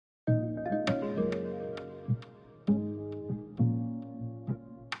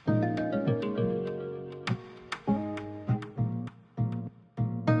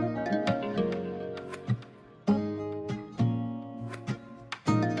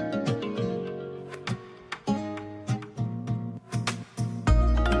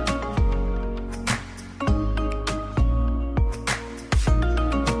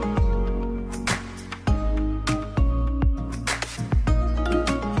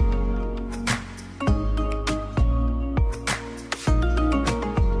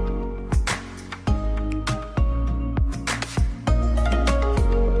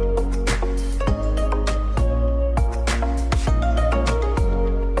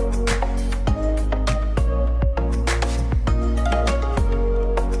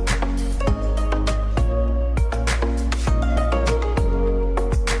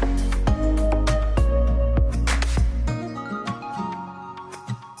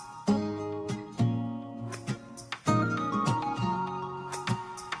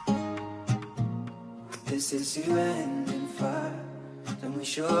this is to end in fire. Then we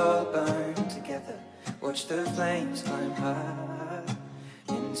shall all burn together. Watch the flames climb high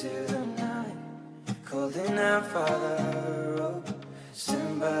into the night, calling out, Father, oh,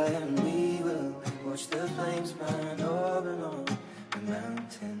 stand by and we will watch the flames burn over and on the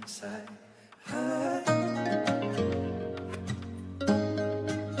mountainside.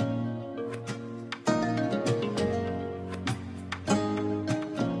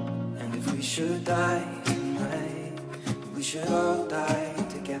 And if we should die tonight, we should all die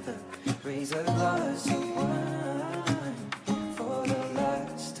together. Raise a glass of wine for the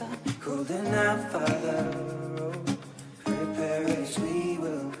last time, calling out, Father, oh, prepare as we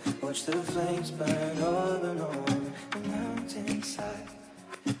will watch the flames burn over and on the mountainside.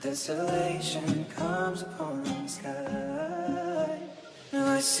 Desolation comes upon the sky. Now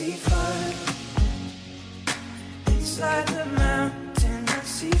I see fire inside the mountain. I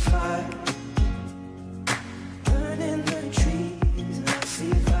see fire burning the trees, and I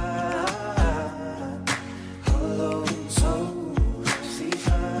see fire hollow souls. I see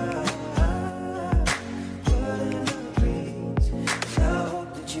fire burning the breeze. I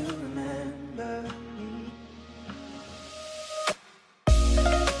hope that you remember me.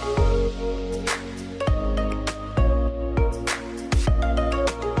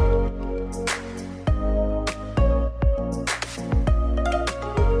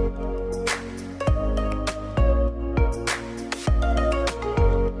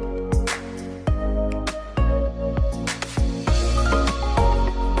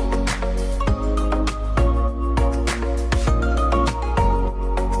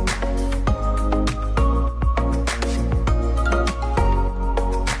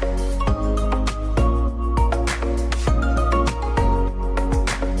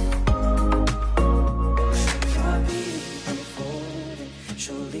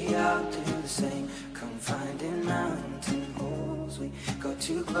 Surely I'll do the same. Come finding mountain holes. We got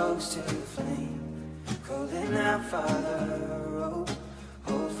too close to the flame. Calling out, Father, oh,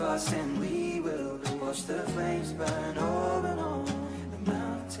 hold fast and we will watch the flames burn over and on the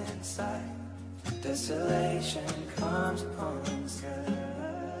mountainside. Desolation comes upon the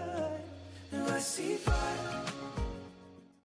sky. Now I see fire.